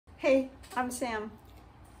Hey, I'm Sam.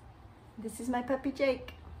 This is my puppy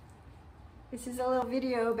Jake. This is a little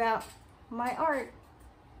video about my art.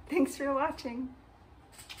 Thanks for watching.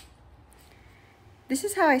 This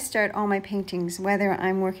is how I start all my paintings, whether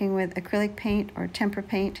I'm working with acrylic paint or tempera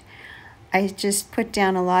paint. I just put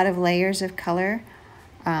down a lot of layers of color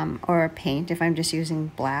or paint if I'm just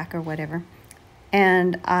using black or whatever.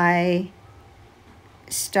 And I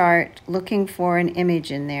start looking for an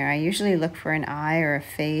image in there. I usually look for an eye or a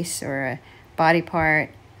face or a body part,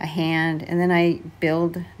 a hand, and then I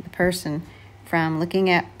build the person from looking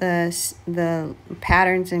at the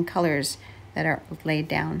patterns and colors that are laid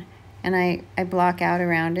down. And I block out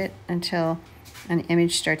around it until an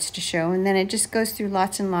image starts to show, and then it just goes through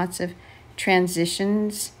lots and lots of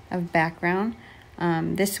transitions of background.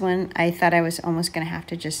 This one, I thought I was almost going to have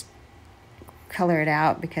to just color it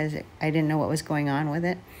out because I didn't know what was going on with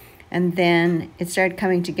it. And then it started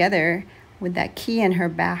coming together with that key in her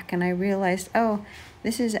back, and I realized, oh,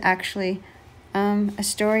 this is actually a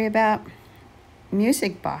story about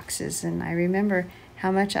music boxes. And I remember how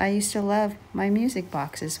much I used to love my music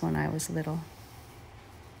boxes when I was little.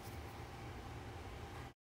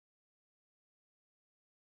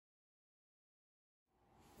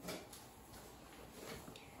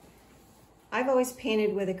 I've always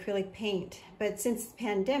painted with acrylic paint, but since the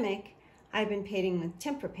pandemic, I've been painting with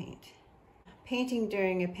tempera paint. Painting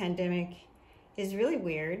during a pandemic is really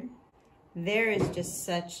weird. There is just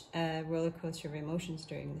such a roller coaster of emotions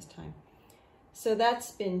during this time. So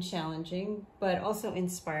that's been challenging, but also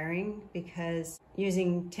inspiring, because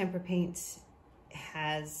using tempera paints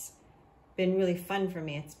has been really fun for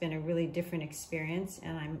me. It's been a really different experience,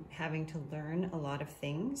 and I'm having to learn a lot of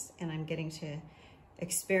things, and I'm getting to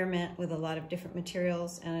experiment with a lot of different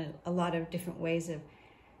materials and a lot of different ways of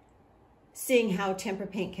seeing how tempera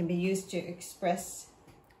paint can be used to express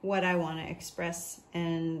what I want to express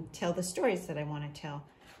and tell the stories that I want to tell.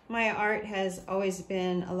 My art has always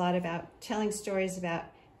been a lot about telling stories about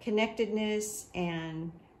connectedness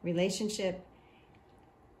and relationship.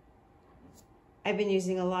 I've been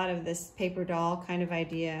using a lot of this paper doll kind of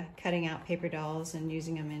idea, cutting out paper dolls and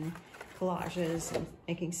using them in collages and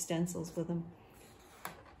making stencils with them.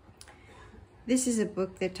 This is a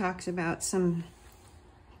book that talks about some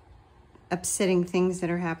upsetting things that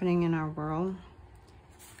are happening in our world,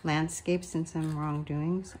 landscapes and some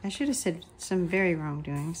wrongdoings. I should have said some very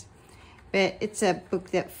wrongdoings, but it's a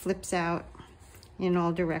book that flips out in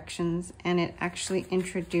all directions, and it actually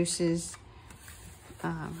introduces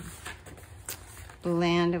The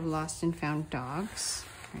Land of Lost and Found Dogs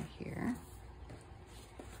right here,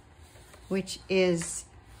 which is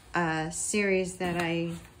a series that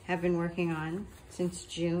I have been working on since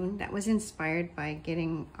June. That was inspired by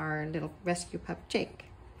getting our little rescue pup Jake.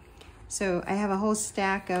 So I have a whole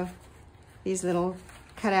stack of these little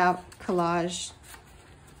cutout collage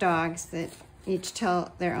dogs that each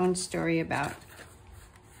tell their own story about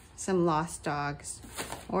some lost dogs,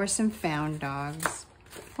 or some found dogs,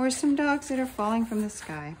 or some dogs that are falling from the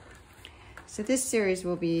sky. So this series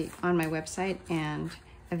will be on my website and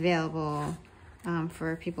available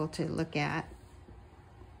for people to look at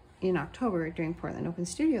in October during Portland Open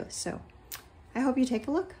Studios. So I hope you take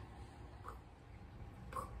a look.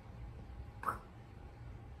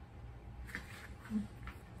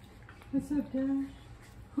 What's up, Dash?